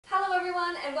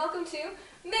everyone, and welcome to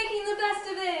Making the Best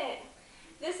of It!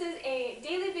 This is a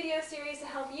daily video series to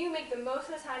help you make the most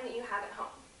of the time that you have at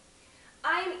home.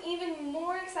 I am even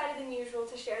more excited than usual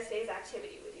to share today's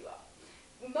activity with you all.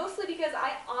 Mostly because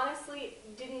I honestly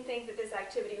didn't think that this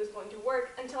activity was going to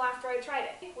work until after I tried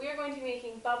it. We are going to be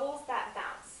making bubbles that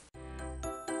bounce.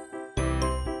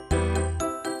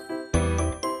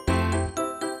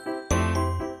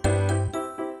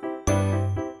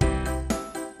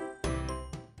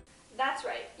 That's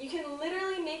right, you can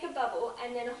literally make a bubble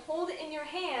and then hold it in your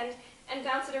hand and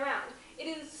bounce it around. It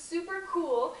is super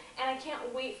cool and I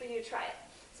can't wait for you to try it.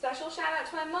 Special shout out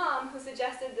to my mom who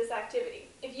suggested this activity.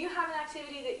 If you have an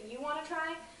activity that you want to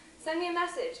try, send me a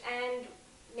message and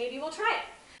maybe we'll try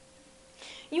it.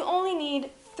 You only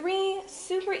need 3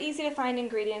 super easy to find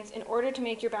ingredients in order to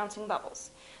make your bouncing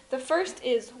bubbles. The first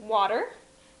is water,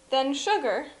 then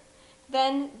sugar,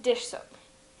 then dish soap.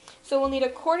 So we'll need a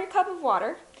 1/4 cup of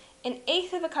water,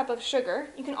 1/8 of a cup of sugar.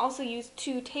 You can also use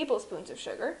 2 tablespoons of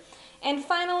sugar. And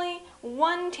finally,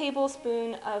 1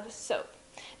 tablespoon of soap.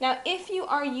 Now, if you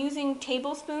are using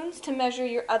tablespoons to measure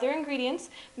your other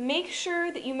ingredients, make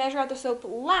sure that you measure out the soap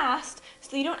last so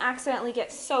that you don't accidentally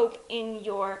get soap in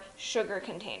your sugar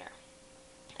container.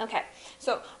 Okay,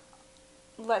 so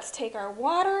let's take our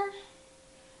water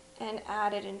and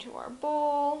add it into our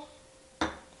bowl.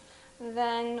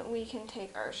 Then we can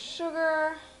take our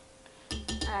sugar,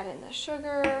 add in the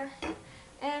sugar,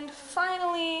 and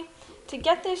finally, to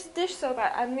get this dish soap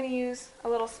out, I'm going to use a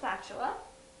little spatula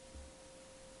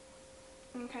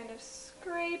and kind of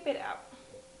scrape it out.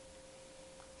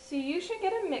 So you should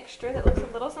get a mixture that looks a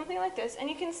little something like this, and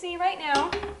you can see right now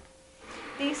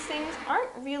these things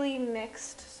aren't really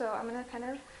mixed, so I'm going to kind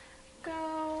of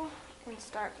go and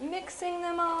start mixing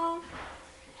them all.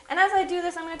 And as I do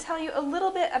this, I'm going to tell you a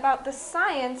little bit about the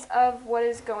science of what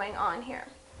is going on here.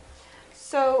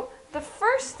 So the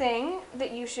first thing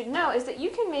that you should know is that you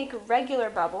can make regular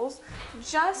bubbles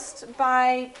just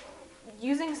by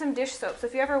using some dish soap. So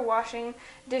if you're ever washing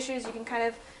dishes, you can kind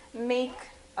of make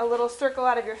a little circle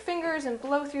out of your fingers and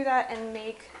blow through that and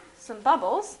make some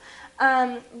bubbles.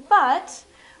 But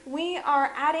we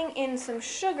are adding in some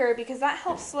sugar because that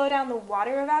helps slow down the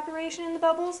water evaporation in the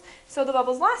bubbles so the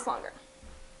bubbles last longer.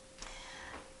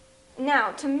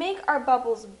 Now, to make our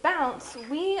bubbles bounce,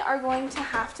 we are going to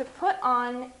have to put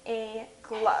on a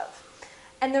glove.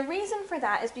 And the reason for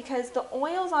that is because the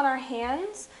oils on our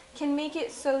hands can make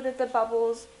it so that the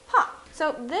bubbles pop.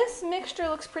 So this mixture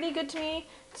looks pretty good to me.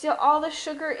 So all the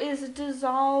sugar is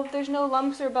dissolved. There's no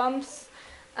lumps or bumps.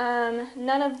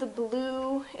 None of the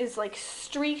blue is like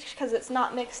streaked because it's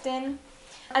not mixed in.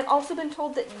 I've also been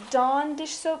told that Dawn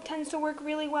dish soap tends to work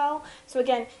really well. So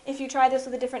again, if you try this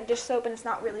with a different dish soap and it's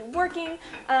not really working,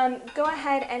 go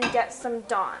ahead and get some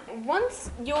Dawn. Once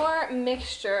your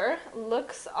mixture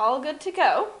looks all good to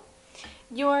go,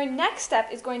 your next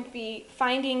step is going to be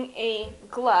finding a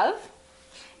glove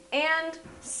and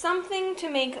something to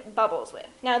make bubbles with.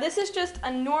 Now this is just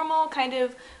a normal kind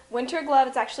of winter glove.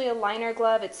 It's actually a liner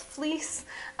glove. It's fleece.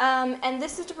 And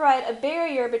this is to provide a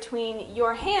barrier between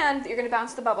your hand that you're going to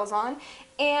bounce the bubbles on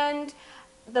and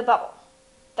the bubble.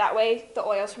 That way the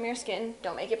oils from your skin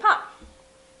don't make it pop.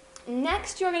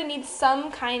 Next, you're going to need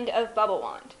some kind of bubble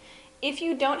wand. If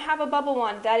you don't have a bubble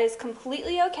wand, that is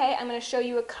completely okay. I'm going to show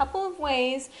you a couple of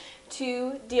ways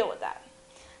to deal with that.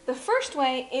 The first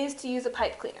way is to use a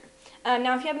pipe cleaner.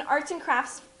 Now, if you have an arts and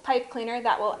crafts pipe cleaner,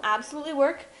 that will absolutely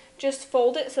work. Just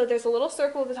fold it so there's a little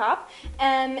circle at the top,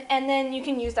 and then you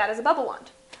can use that as a bubble wand.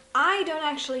 I don't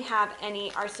actually have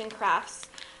any arts and crafts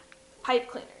pipe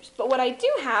cleaners, but what I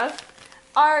do have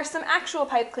are some actual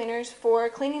pipe cleaners for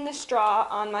cleaning the straw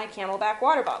on my Camelback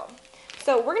water bottle.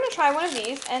 So we're going to try one of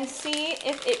these and see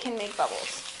if it can make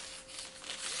bubbles.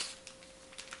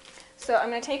 So I'm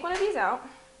going to take one of these out.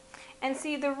 And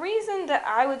see, the reason that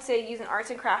I would say use an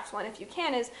arts and crafts one if you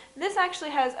can is this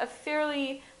actually has a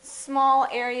fairly small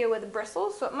area with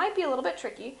bristles, so it might be a little bit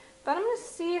tricky, but I'm going to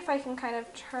see if I can kind of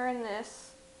turn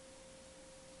this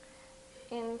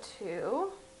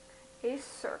into a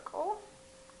circle.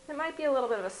 It might be a little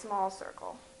bit of a small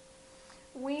circle.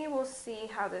 We will see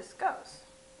how this goes,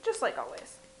 just like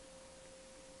always.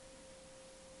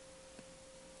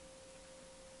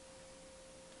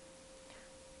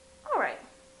 Alright.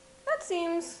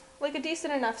 Seems like a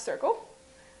decent enough circle.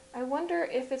 I wonder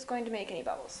if it's going to make any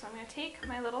bubbles. So I'm going to take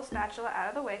my little spatula out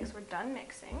of the way because we're done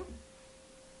mixing.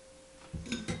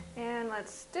 And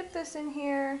let's dip this in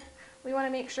here. We want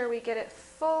to make sure we get it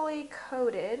fully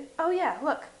coated. Oh yeah,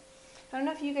 look. I don't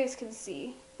know if you guys can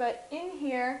see, but in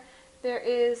here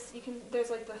there's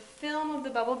like the film of the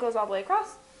bubble goes all the way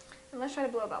across. And let's try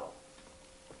to blow a bubble.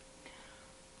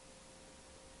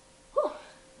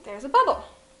 there's a bubble.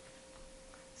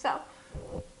 So,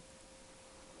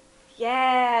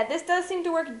 yeah, this does seem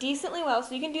to work decently well,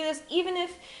 so you can do this even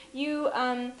if you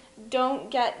don't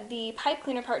get the pipe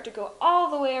cleaner part to go all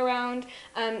the way around.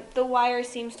 The wire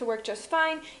seems to work just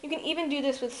fine. You can even do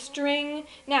this with string.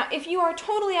 Now, if you are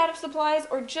totally out of supplies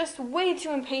or just way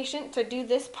too impatient to do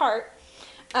this part,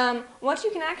 what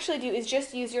you can actually do is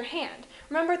just use your hand.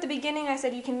 Remember at the beginning I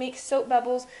said you can make soap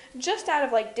bubbles just out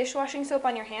of like dishwashing soap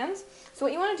on your hands? So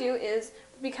what you want to do is,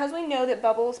 because we know that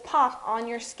bubbles pop on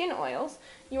your skin oils,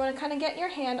 you want to kind of get your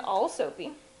hand all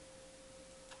soapy.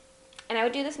 And I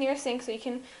would do this near a sink so you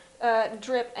can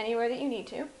drip anywhere that you need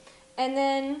to. And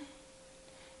then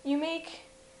you make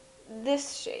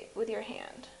this shape with your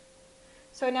hand.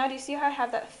 So now do you see how I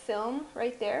have that film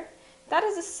right there? That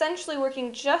is essentially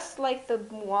working just like the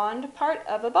wand part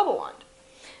of a bubble wand.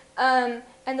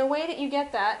 And the way that you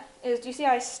get that is, do you see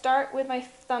how I start with my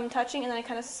thumb touching and then I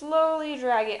kind of slowly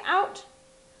drag it out?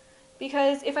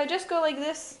 Because if I just go like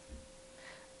this,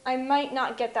 I might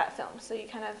not get that film. So you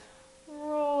kind of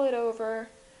roll it over,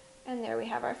 and there we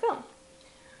have our film.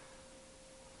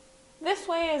 This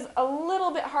way is a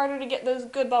little bit harder to get those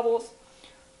good bubbles,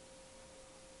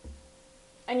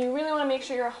 and you really want to make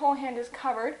sure your whole hand is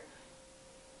covered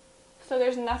so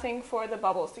there's nothing for the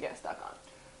bubbles to get stuck on.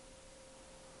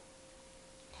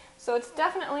 So it's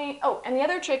definitely, oh, and the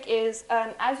other trick is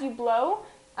as you blow,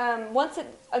 once it's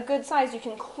a good size, you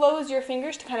can close your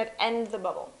fingers to kind of end the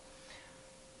bubble.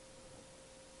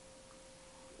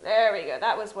 There we go,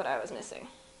 that was what I was missing.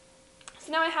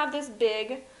 So now I have this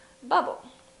big bubble.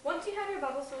 Once you have your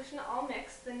bubble solution all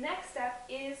mixed, the next step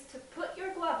is to put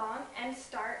your glove on and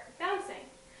start bouncing.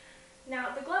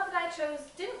 Now, the glove that I chose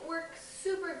didn't work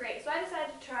super great, so I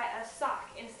decided to try a sock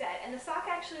instead, and the sock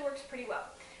actually works pretty well.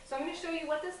 So I'm going to show you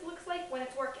what this looks like when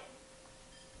it's working.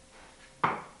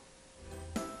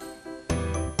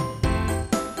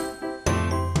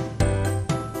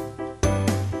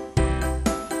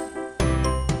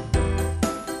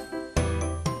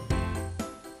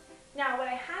 Now, what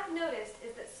I have noticed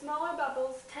is that smaller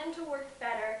bubbles tend to work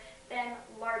better than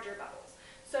larger bubbles.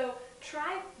 So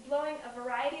try blowing a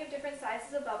variety of different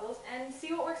sizes of bubbles and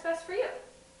see what works best for you.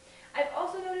 I've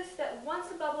also noticed that once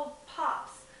a bubble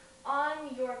pops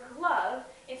on your glove,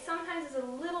 it sometimes is a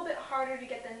little bit harder to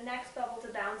get the next bubble to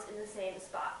bounce in the same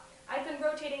spot. I've been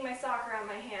rotating my sock around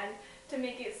my hand to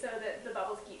make it so that the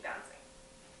bubbles keep bouncing.